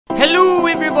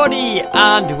everybody,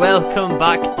 and welcome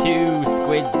back to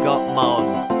Squid's Got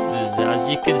Mods. As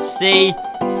you can see,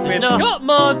 there's got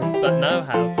mods, but no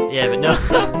house. Yeah, but no.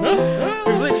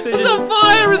 We've literally There's a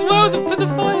fire as well. Put the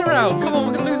fire out. Come on,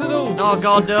 we're gonna lose it all. Oh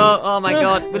god, no! Oh my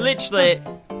god, we're literally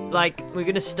we're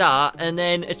gonna start, and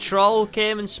then a troll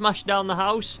came and smashed down the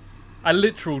house. A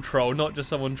literal troll, not just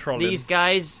someone trolling. These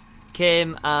guys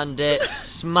came and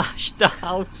smashed the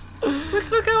house.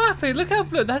 Look how happy, look how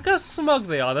smug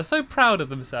they are. They're so proud of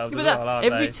themselves as well, aren't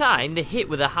every they? time they hit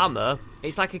with a hammer,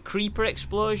 it's like a creeper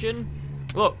explosion.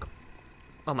 Look.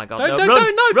 Oh my god,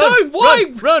 Don't!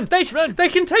 Why? Run! They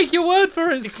can take your word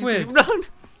for it, Squid. Run!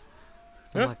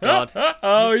 Oh my god.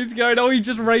 Oh, he's going, oh, he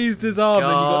just raised his arm and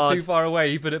you got God. too far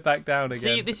away. He put it back down again.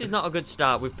 See, this is not a good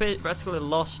start. We've practically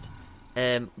lost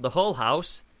the whole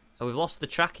house, and we've lost the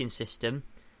tracking system.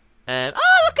 Oh,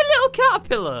 look, a little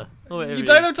caterpillar. You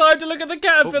don't have time to look at the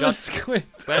caterpillar, God. Squid.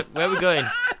 Where are we going?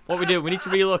 What are we doing? We need to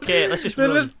relocate. Let's just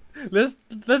run. There's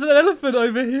an elephant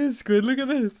over here, Squid. Look at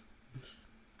this.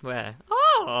 Where?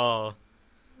 Oh,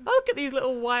 look at these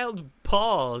little wild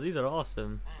paws. These are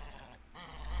awesome.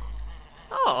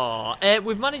 Oh,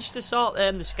 we've managed to sort the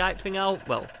Skype thing out.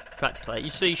 Well, practically.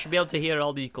 So you should be able to hear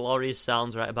all these glorious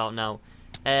sounds right about now.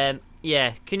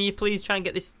 Yeah, can you please try and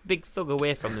get this big thug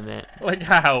away from me, mate? Like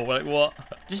how? Like what?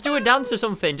 Just do a dance or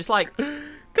something. Just like... Trolley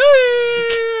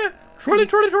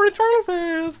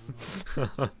face.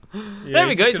 There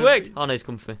we go, it's worked. Oh no, it's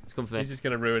come for me. He's just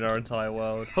going to ruin our entire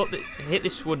world. Hit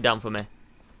this wood down for me.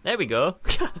 There we go.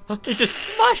 He just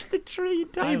smashed the tree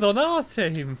down. He's on our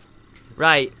team.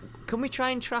 Right, can we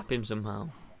try and trap him somehow?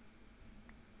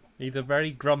 He's a very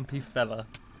grumpy fella.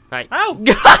 Right. Ow!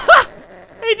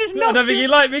 He just knocked I don't think you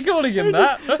like me calling him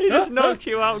that. He just knocked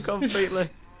you out completely.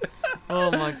 Oh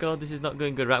my god, this is not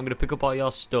going good. Right, I'm going to pick up all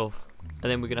your stuff,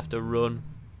 and then we're going to have to run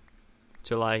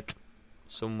to, like,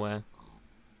 somewhere.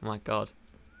 Oh my god.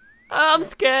 I'm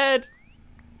scared.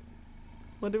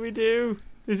 What do we do?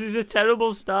 This is a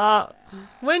terrible start.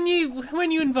 When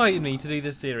you invited me to do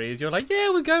this series, you're like,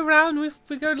 yeah, we go round, we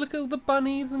go look at all the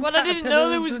bunnies and Well, I didn't know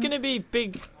there was going to be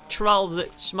big trolls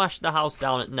that smash the house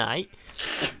down at night.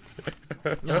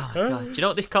 Oh my god. Do you know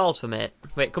what this calls for, mate?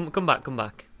 Wait, come back. I'm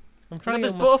trying to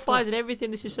There's butterflies and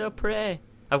everything. This is so pretty.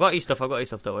 I've got your stuff.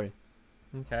 Don't worry.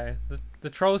 Okay.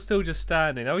 The troll's still just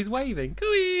standing. Oh, he's waving.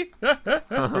 Cooey!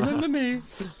 Remember me.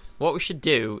 What we should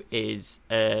do is...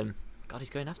 God, he's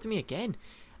going after me again.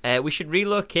 We should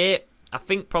relocate, I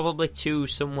think, probably to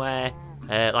somewhere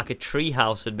like a tree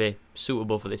house would be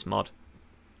suitable for this mod.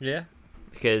 Yeah.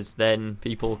 Because then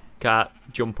people can't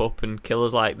jump up and kill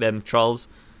us like them trolls.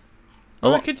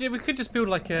 Well, we could just build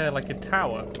like a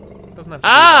tower. It doesn't have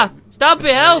to be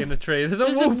Stampy, help! in a tree. There's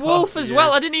a wolf as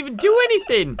well. I didn't even do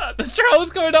anything. The troll's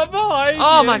going up behind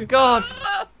Oh you. my god.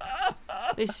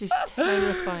 This is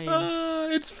terrifying.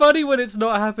 It's funny when it's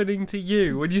not happening to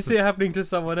you. When you see it happening to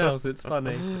someone else, it's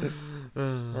funny.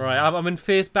 Right, I'm in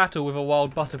fierce battle with a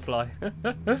wild butterfly.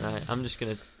 Right, I'm just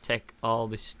going to take all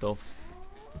this stuff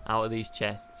out of these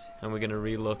chests, and we're going to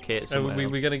relocate somewhere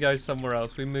else. We're going to go somewhere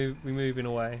else. We're moving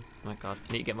away. Oh my god,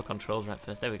 I need to get my controls right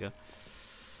first. There we go.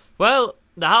 Well,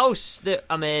 the house that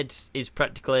I made is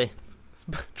practically...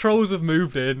 Trolls have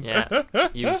moved in. Yeah,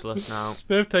 useless now.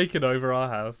 They've taken over our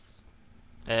house.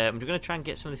 I'm going to try and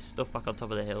get some of this stuff back on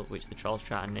top of the hill, which the trolls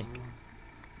try to nick.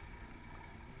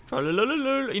 You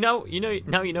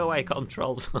know why I call them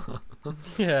trolls.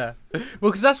 Yeah,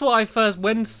 well, because that's what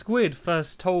when Squid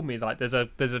first told me, like, there's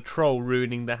a troll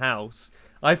ruining the house.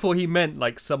 I thought he meant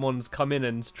like someone's come in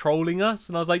and trolling us,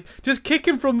 and I was like, just kick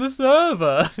him from the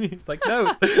server. He's like,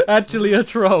 no, it's actually a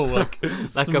troll, like a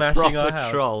smashing our proper house.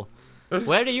 troll.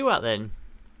 Where are you at then?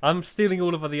 I'm stealing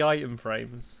all of the item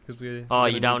frames because we. Oh,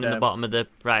 you're down in the bottom of the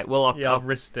right. Well, I've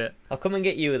risked it. I'll come and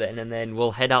get you then, and then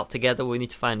we'll head out together. We need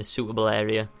to find a suitable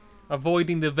area.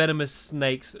 Avoiding the venomous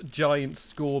snakes, giant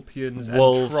scorpions,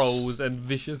 wolves. And trolls, and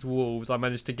vicious wolves, I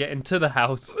managed to get into the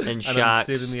house. And I'm sharks.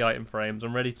 stealing the item frames.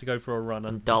 I'm ready to go for a run.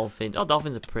 And dolphins. Oh,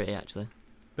 dolphins are pretty, actually.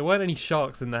 There weren't any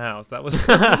sharks in the house. That was...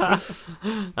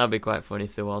 That'd be quite funny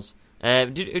if there was.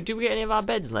 Did we get any of our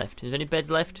beds left? Is there any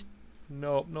beds left?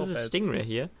 No, no There's beds. a stingray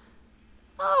here.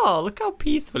 Oh, look how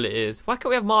peaceful it is. Why can't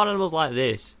we have more animals like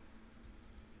this?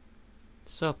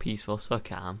 So peaceful, so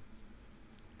calm.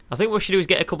 I think what we should do is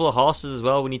get a couple of horses as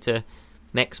well. We need to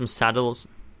make some saddles.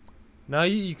 No,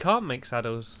 you can't make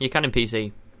saddles. You can in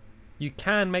PC. You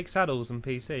can make saddles in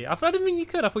PC. I didn't think you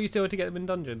could. I thought you still had to get them in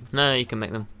dungeons. No, you can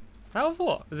make them. Out of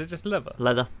what? Is it just leather?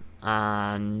 Leather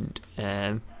and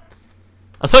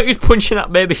I thought you were punching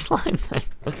that baby slime then.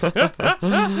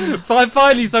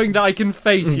 Finally, something that I can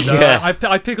face. You know, Yeah.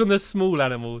 I pick on the small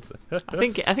animals. I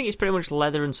think it's pretty much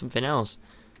leather and something else.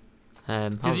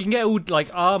 Because you can get all like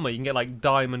armor. You can get like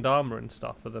diamond armor and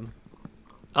stuff for them.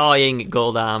 Oh, you can get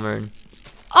gold armor and.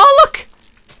 Oh look!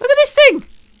 Look at this thing!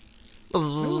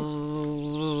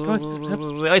 Oh,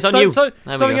 it's on you.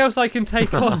 Something else I can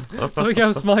take on. Something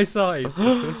else my size.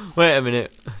 Wait a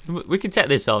minute. We can take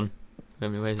this on.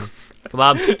 Where is it? Come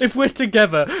on. If we're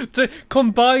together,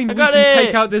 combined, we can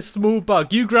take out this small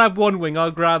bug. You grab one wing,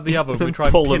 I'll grab the other. We try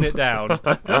and pin it down.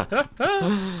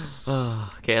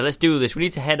 Okay, let's do this. We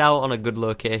need to head out on a good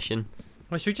location.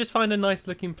 Well, should we just find a nice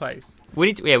looking place?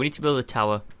 We need to build a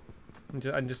tower.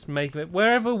 And just make it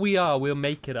wherever we are. We'll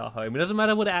make it our home. It doesn't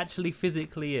matter what it actually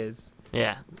physically is.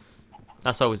 Yeah,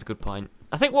 that's always a good point.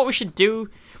 I think what we should do.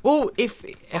 Well, if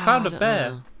I found a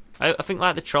bear. I think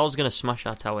like the troll's gonna smash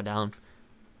our tower down.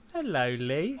 Hello,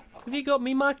 Lee. Have you got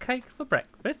me my cake for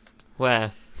breakfast?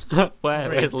 Where?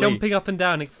 Where's He's jumping up and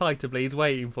down excitably. He's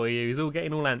waiting for you. He's all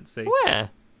getting all antsy.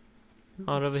 Where?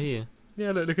 Oh, over here.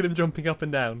 Yeah, look at him jumping up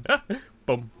and down.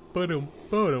 Bum. Oh,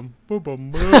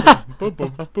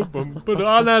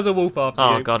 there's a wolf after you.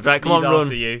 Oh god, right, come on,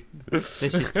 run. You. This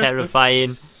is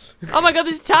terrifying. Oh my god,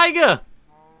 there's a tiger.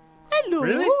 Hello.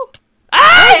 Really?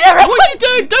 Ah! What are you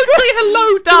doing? Don't say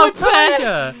hello to a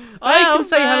tiger. I can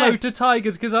say Help me. hello to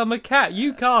tigers because I'm a cat.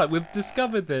 You can't. We've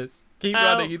discovered this. Keep Help.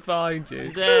 running. He's behind you.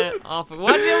 Is there? Oh,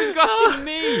 why do you always go after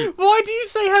me? Why do you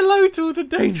say hello to all the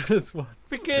dangerous ones?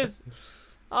 Because,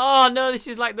 oh no, this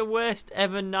is like the worst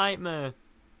ever nightmare.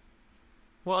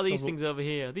 What are these things over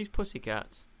here? Are these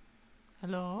pussycats?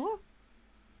 Hello?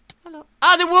 Hello?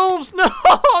 Ah, the wolves! No!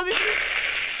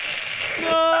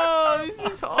 This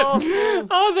is awful.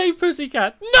 Are they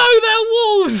pussycat? No, they're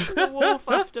wolves! The wolf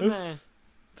after me. I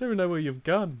don't even know where you've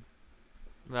gone.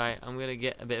 Right, I'm going to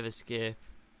get a bit of escape.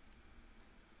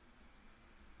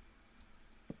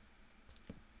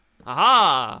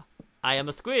 Aha! I am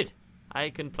a squid. I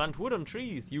can plant wood on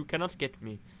trees. You cannot get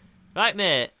me. Right,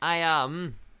 mate. I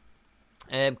am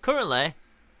currently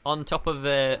on top of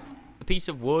a piece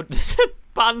of wood. There's a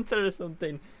panther or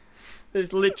something.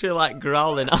 It's literally like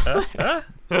growling.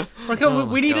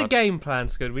 We need a game plan,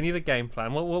 Squid. We need a game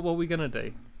plan. What are we gonna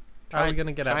do? How are we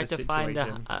gonna get out of this situation? Try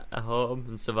to find a home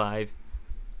and survive.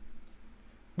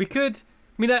 We could.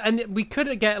 I mean, and we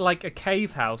could get like a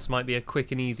cave house. Might be a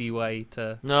quick and easy way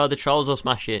to. No, the trolls will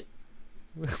smash it.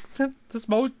 the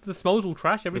smalls will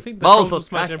trash everything. The trolls will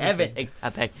smash everything. I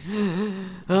beg.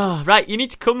 Oh, right, you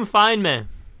need to come find me.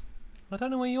 I don't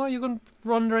know where you are. You're going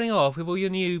wandering off with all your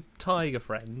new tiger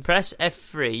friends. Press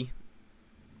F3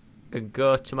 and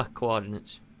go to my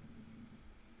coordinates,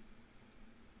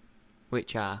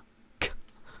 which are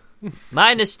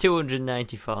minus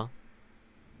 294.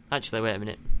 Actually, wait a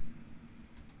minute.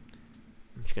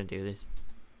 I'm just going to do this.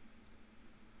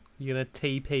 You're going to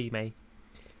TP me.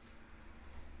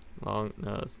 Long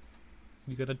nose.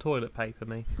 You're going to toilet paper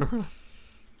me.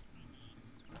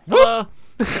 Hello.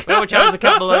 Watch out, there's a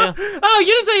cat below you. Oh, you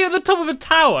didn't say you're at the top of a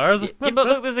tower. Yeah, but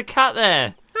look, there's a cat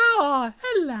there. Oh,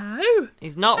 hello.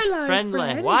 He's not Hello, friendly.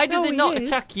 friend. Why did Oh, they he not is.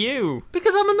 attack you?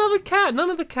 Because I'm another cat. None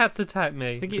of the cats attack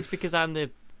me. I think it's because I'm the...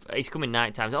 It's coming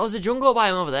night time. Oh, there's a jungle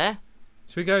biome over there.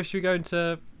 Should we go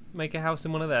into make a house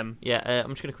in one of them? Yeah, I'm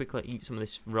just going to quickly eat some of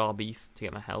this raw beef to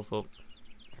get my health up.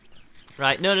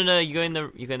 Right, no, you're going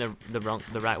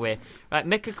the right way. Right,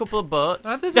 make a couple of boats.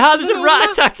 There's a little rat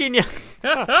mouse. attacking you.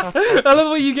 I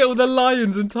love when you get all the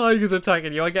lions and tigers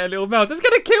attacking you. I get a little mouse. It's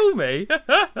gonna kill me.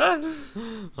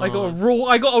 I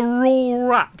got a raw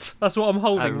rat. That's what I'm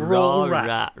holding. A raw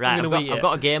rat. Right, I'm gonna eat I've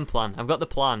got a game plan. I've got the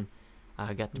plan.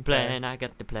 I got the plan. I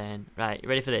got the plan. Right, you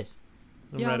ready for this?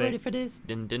 I'm ready. For this?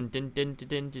 Dun, dun, dun, dun, dun,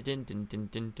 dun, dun, dun, dun,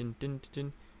 dun, dun, dun,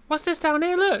 dun. What's this down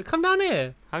here? Look, come down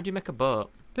here. How do you make a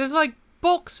boat? There's like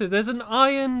boxes. There's an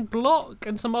iron block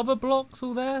and some other blocks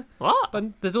all there. What?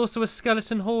 But there's also a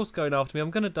skeleton horse going after me.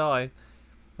 I'm gonna die.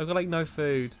 I've got like no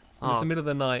food. It's the middle of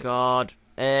the night. God.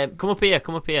 Come up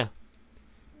here.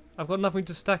 I've got nothing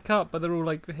to stack up, but they're all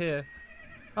like here.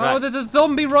 Right. Oh, there's a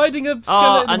zombie riding a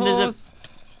skeleton and horse.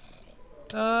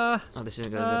 Oh, this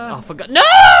isn't going to be... Oh, I forgot. No!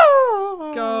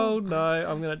 Go, no,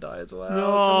 I'm going to die as well. No. Come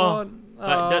on.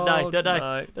 Right, don't die.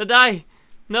 No. Don't die.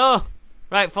 No.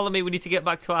 Right, follow me. We need to get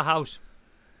back to our house.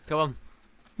 Come on.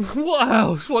 What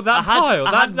else? What, that pile?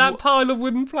 That pile of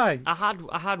wooden planks?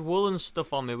 I had woolen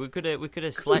stuff on me. We could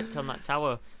have slept on that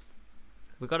tower.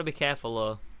 We've got to be careful,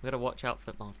 though. We've got to watch out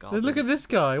for... Oh, God. Look at this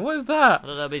guy. What is that? I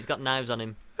don't know, but he's got knives on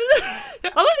him.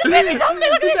 Oh, there's a baby zombie!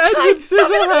 Look at this Edward guy!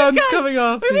 Scissorhands coming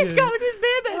after Look at this you. guy! Look at this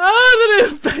baby!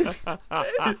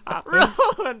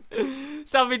 Run!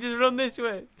 Sammy, just run this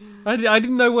way. I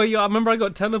didn't know where you. I remember I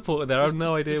got teleported there. I have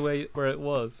no idea where it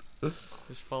was.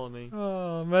 Just follow me.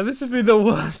 Oh man, this has been the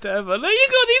worst ever. Look, you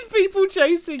got these people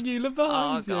chasing you. Look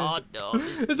behind you. God, no.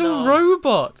 There's all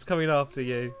robots coming after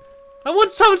you. And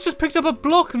once someone's just picked up a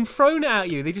block and thrown it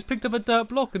at you. They just picked up a dirt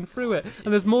block and threw it.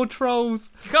 And there's more trolls.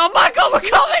 Oh my God, we're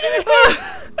coming in!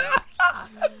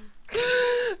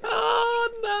 Oh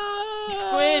no!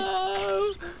 Squid!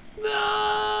 No!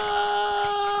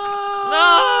 No!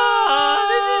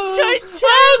 This is so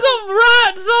I've got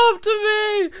rats after me!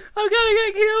 I'm gonna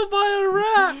get killed by a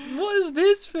rat! What is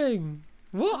this thing?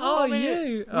 What are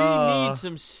you? We need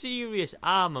some serious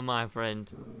armor, my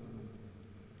friend.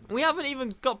 We haven't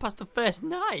even got past the first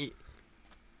night.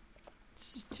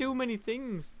 It's just too many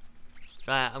things.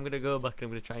 Right, I'm gonna go back and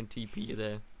I'm gonna try and TP you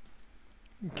there.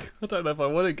 I don't know if I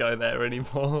want to go there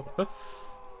anymore. Oh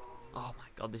my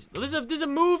God, there's a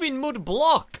moving mud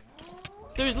block.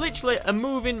 There is literally a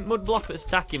moving mud block that's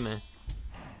attacking me.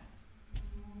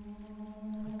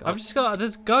 I've just got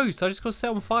there's ghosts. I just got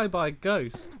set on fire by a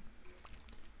ghost.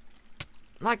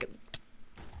 Like,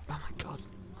 oh my God,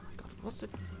 what's the?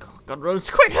 God, run,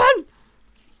 Squid, run!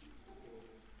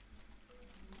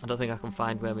 I don't think I can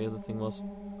find where my other thing was.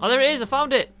 Oh, there it is! I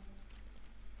found it.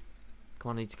 Come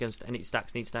on, I need to get. I need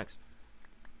stacks.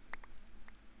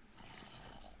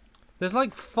 There's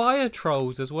like fire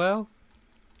trolls as well.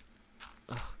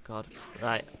 Oh God!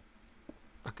 Right.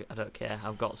 Okay, I don't care.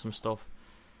 I've got some stuff.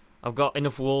 I've got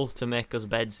enough wool to make us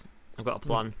beds. I've got a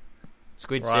plan.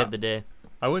 Squid saved the day.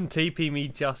 I wouldn't TP me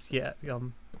just yet.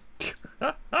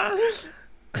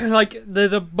 Like,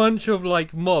 there's a bunch of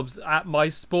like mobs at my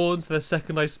spawns. The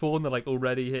second I spawn, they're like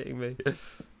already hitting me.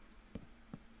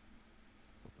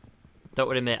 Don't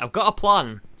worry, mate. I've got a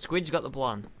plan. Squid's got the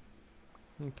plan.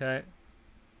 Okay.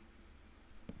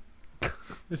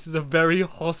 This is a very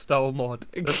hostile mod.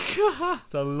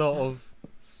 It's a lot of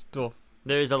stuff.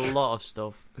 There is a lot of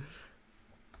stuff.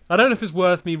 I don't know if it's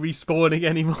worth me respawning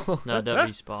anymore. No, don't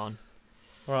respawn.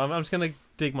 Alright, I'm just gonna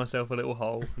dig myself a little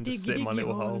hole and just sit in my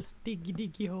little hole.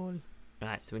 Diggy hole.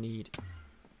 Right, so we need.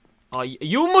 Oh,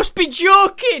 you must be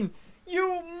joking!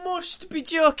 You must be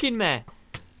joking, mate.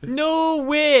 No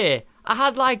way. I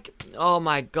had like, oh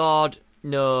my God,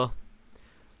 no.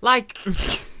 Like,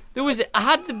 I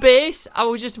had the base. I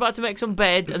was just about to make some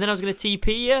bed, and then I was gonna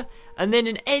TP you, and then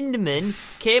an Enderman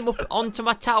came up onto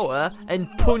my tower and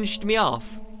punched me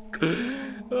off.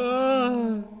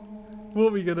 What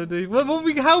are we gonna do?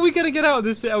 How are we gonna get out of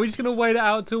this? Are we just gonna wait it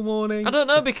out till morning? I don't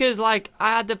know, because like I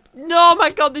had the. No,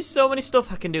 my God, there's so many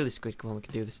stuff I can do. This Squid, come on, we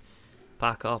can do this.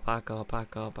 Parkour.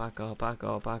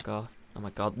 Oh my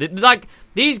God, like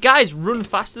these guys run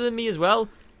faster than me as well.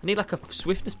 I need like a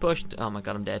swiftness push. Oh my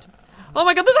God, I'm dead. Oh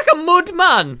my God, there's like a mud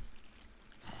man.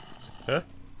 Huh?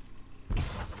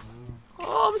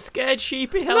 Oh, I'm scared,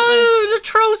 sheepy. Help me. No, the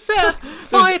troll set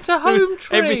fire to home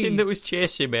tree. Everything that was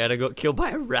chasing me, and I got killed by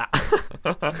a rat.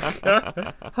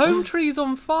 Home tree's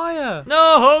on fire.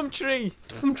 No, home tree.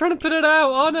 I'm trying to put it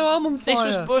out. Oh no, I'm on fire. This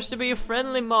was supposed to be a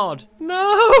friendly mod.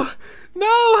 No,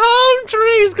 home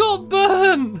tree's got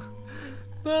burnt.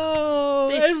 No,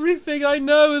 everything I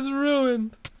know is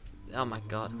ruined. Oh my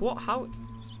God, what? How?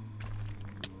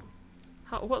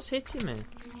 What's hitting me?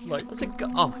 Like,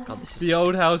 oh my God, this is. The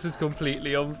old house is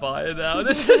completely on fire now.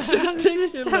 This is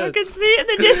ridiculous. I can see it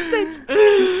in the distance.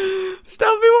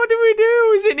 Stop me! What do we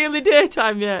do? Is it nearly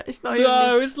daytime yet? It's not.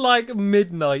 No, it's like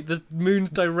midnight. The moon's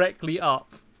directly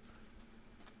up.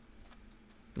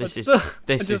 This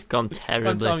has gone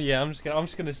terribly. I'm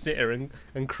just gonna sit here and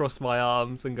cross my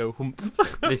arms and go hump.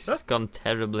 This has gone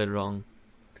terribly wrong.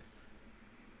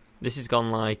 This has gone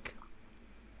like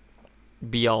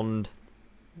beyond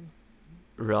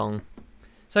wrong.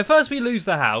 So first we lose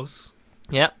the house.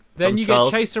 Yep. Then you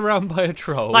get chased around by a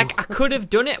troll. Like, I could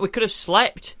have done it. We could have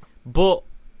slept, but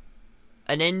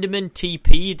an Enderman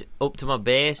TP'd up to my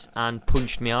base and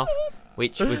punched me off,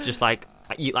 which was just like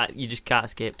you just can't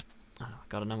escape. Oh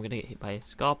God, and I'm gonna get hit by a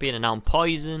scorpion, and now I'm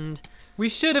poisoned. We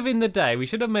should have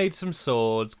made some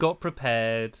swords, got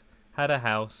prepared, had a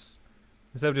house,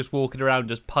 instead of just walking around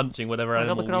just punching whatever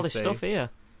animal we see. Look at all this stuff here.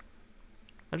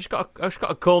 I just got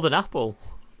a golden apple.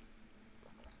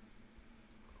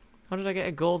 How did I get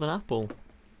a golden apple? There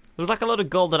was like a lot of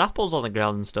golden apples on the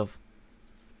ground and stuff.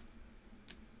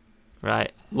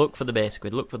 Right, look for the base,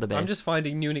 Squid. Look for the base. I'm just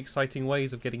finding new and exciting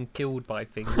ways of getting killed by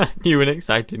things. New and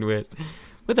exciting ways.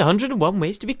 With 101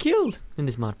 ways to be killed in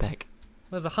this mod pack.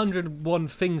 There's 101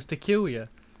 things to kill you.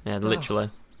 Yeah, literally.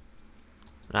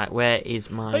 Right, where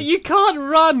is my... But you can't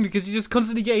run because you're just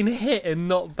constantly getting hit and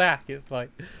knocked back. It's like...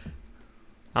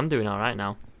 I'm doing alright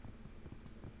now.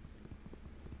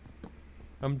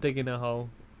 I'm digging a hole.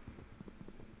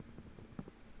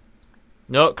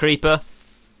 No, creeper.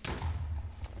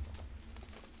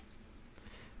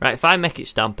 Right, if I make it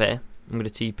Stampy, I'm going to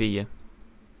TP you.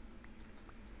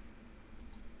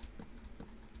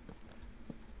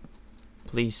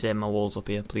 Please say my wall's up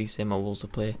here. Please say my wall's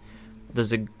up here.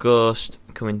 There's a ghost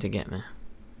coming to get me.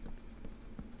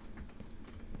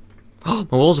 Oh,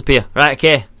 my wall's up here. Right,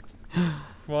 okay. Come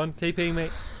on, TP me.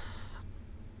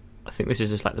 I think this is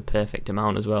just like the perfect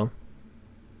amount as well.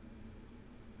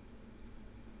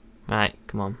 Right,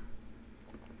 come on.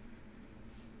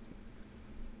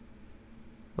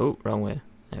 Oh, wrong way.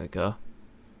 There we go.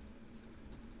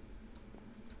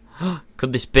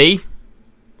 Could this be?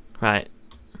 Right.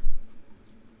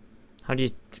 How do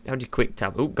you quick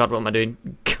tab? Oh God, what am I doing?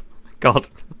 God.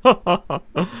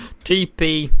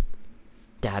 TP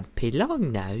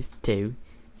stampylongnose to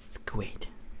Squid.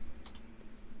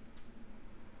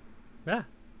 Yeah.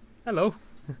 Hello.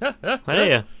 Where are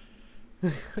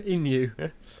you? In you.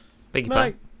 Big No.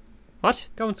 pie. What?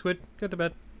 Go on, Squid. Go to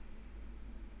bed.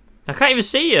 I can't even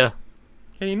see you.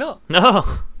 Can you not? No.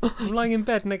 I'm lying in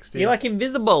bed next to you. You're like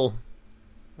invisible.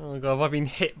 Oh God, have I been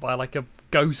hit by like a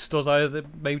ghost or something? Has it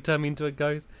maybe turned me into a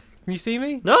ghost? Can you see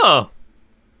me? No.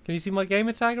 Can you see my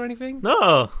gamer tag or anything?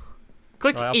 No.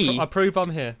 Click Right, E. I prove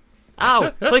I'm here.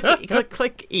 Ow.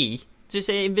 click E. Does it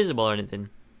say invisible or anything?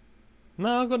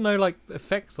 No, I've got no like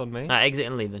effects on me. Right, exit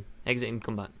and leave then. Exit and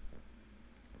come back.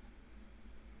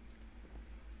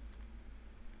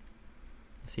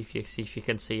 See if you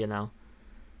can see you now.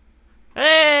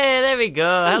 Hey, there we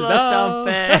go. Hello,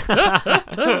 Stampy.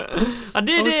 I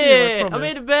did it. I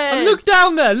made a bed. And look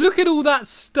down there. Look at all that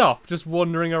stuff just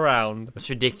wandering around. It's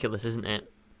ridiculous, isn't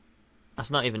it? That's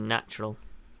not even natural.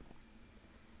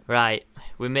 Right,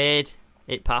 we made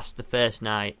it past the first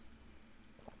night.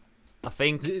 I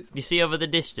think you see over the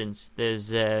distance.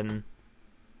 There's a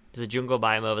jungle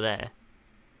biome over there.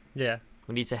 Yeah.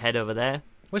 We need to head over there.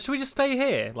 Well, should we just stay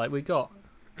here? Like we got.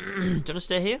 Do you want to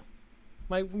stay here?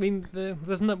 Like I mean,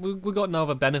 there's no we got no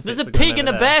other benefits. There's a pig and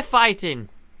a bear fighting.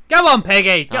 Go on,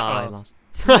 Piggy. Go I on. lost.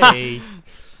 Hey.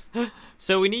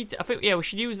 So we need to, I think, yeah, we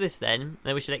should use this then.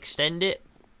 Then we should extend it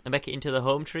and make it into the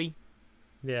home tree.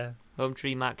 Yeah. Home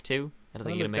tree Mark 2. I don't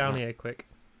think you're look gonna make down that. here quick.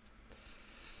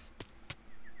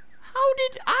 How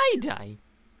did I die?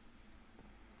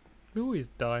 You always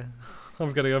die.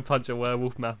 I'm gonna go punch a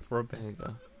werewolf man for a bit. There we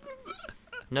go.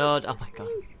 No, oh my God.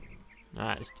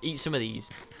 Alright, let's eat some of these.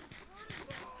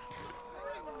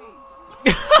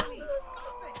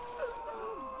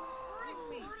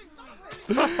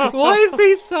 Why is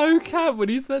he so camp when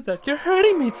he said that? You're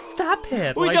hurting me. Stop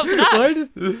it. Oh, he dropped an axe.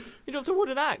 He dropped a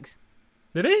wooden axe.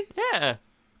 Did he? Yeah.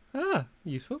 Ah,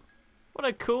 useful. What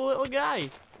a cool little guy.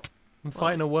 I'm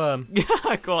fighting a worm.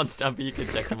 Go on, Stampy, you can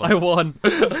check him I out. won.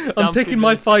 I'm picking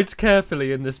my fights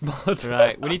carefully in this mod.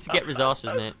 Right, we need to get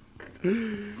resources, mate.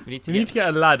 We need to get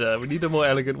a ladder. We need a more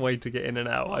elegant way to get in and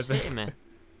out. What's I think. hitting me?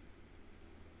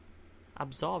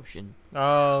 Absorption.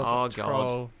 Oh, God.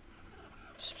 troll.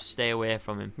 Just stay away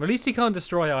from him. At least he can't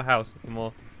destroy our house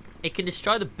anymore. It can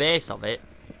destroy the base of it.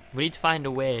 We need to find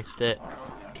a way that...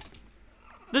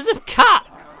 There's a cat!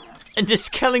 And a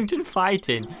skeleton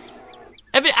fighting.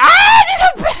 There's a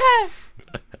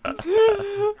bear!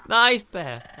 Nice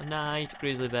bear. A nice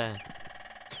grizzly bear.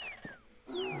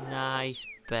 Nice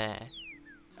bear.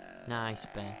 Nice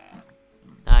bear.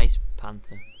 Nice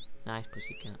panther. Nice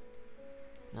pussycat.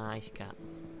 Nice cat.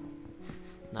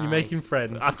 Nice. You're making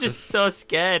friends. I'm just so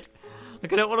scared.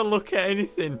 Like, I don't want to look at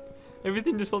anything.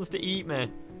 Everything just wants to eat me.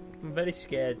 I'm very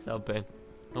scared, Stampy.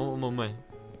 I want mummy.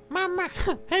 Mama,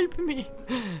 help me.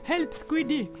 Help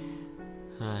Squiddy.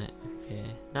 Right, okay.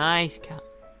 Nice cat.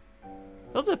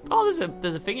 There's a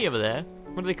thingy over there.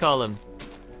 What do they call them?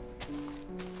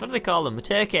 What do they call them? A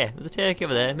turkey. There's a turkey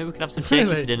over there. Maybe we can have some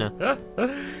turkey for dinner.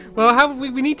 Well,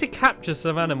 we need to capture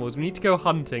some animals. We need to go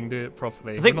hunting, do it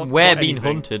properly. I think we're being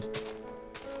hunted.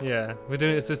 Yeah, we're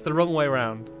doing it. It's the wrong way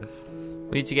around.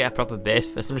 We need to get a proper base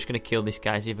first. I'm just going to kill this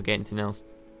guy, see if I get anything else.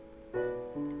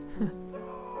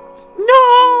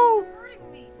 No!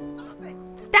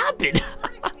 Stop it!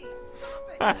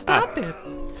 Stop it!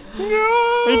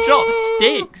 No! He drops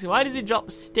sticks. Why does he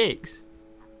drop sticks?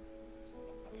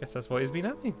 Guess that's what he's been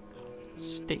having.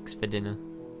 Sticks for dinner.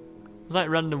 There's like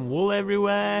random wool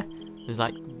everywhere. There's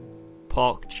like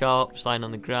pork chops lying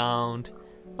on the ground.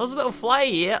 There's a little fly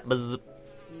here. Buzz.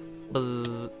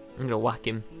 Buzz. I'm gonna whack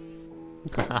him.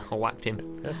 I whacked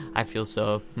him. I feel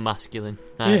so masculine.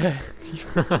 Yeah.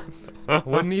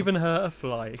 Wouldn't even hurt a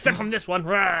fly. Except from this one.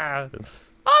 Oh, there's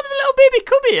a little baby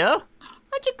cub here.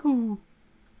 Achoo.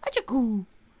 Achoo.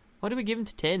 What do we give him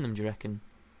to tame them, do you reckon?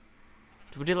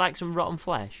 Would you like some rotten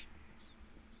flesh?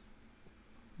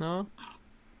 No?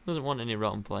 Doesn't want any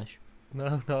rotten flesh.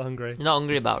 No, not hungry. You're not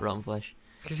hungry about rotten flesh.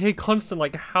 Because you hear constant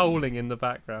like howling in the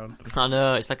background. I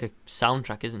know, it's like a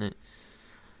soundtrack, isn't it?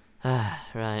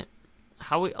 Right.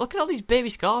 Look at all these baby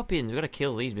scorpions. We've got to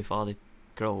kill these before they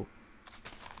grow.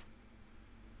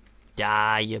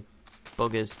 Die, you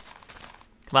buggers.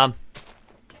 Come on.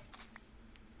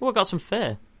 Oh, I got some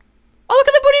fur. Oh, look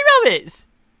at the bunny rabbits!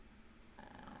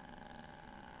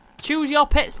 Choose your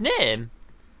pet's name.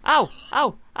 Ow,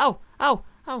 ow, ow, ow,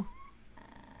 ow.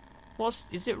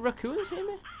 Is it raccoons here,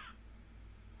 mate?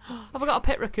 Have I got a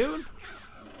pet raccoon?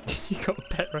 You got a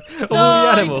pet raccoon? No, All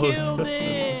the animals. I killed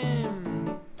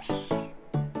him.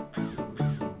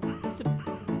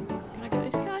 Can I get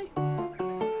this guy?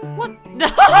 What? No!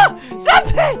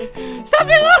 Stampy!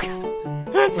 Stampy, look!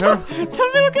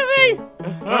 Stampy, look at me!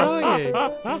 Where are you?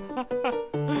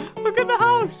 Look at the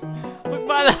house! Look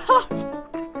by the house!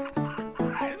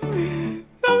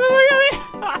 Stampy, look at me!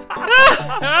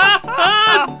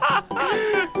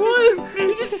 What?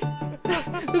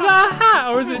 Is that a hat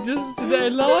or is it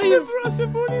alive? It's a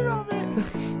bunny rabbit!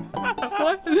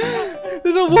 What?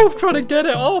 There's a wolf trying to get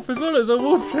it off as well as a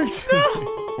wolf trying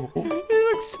to... He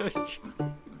looks so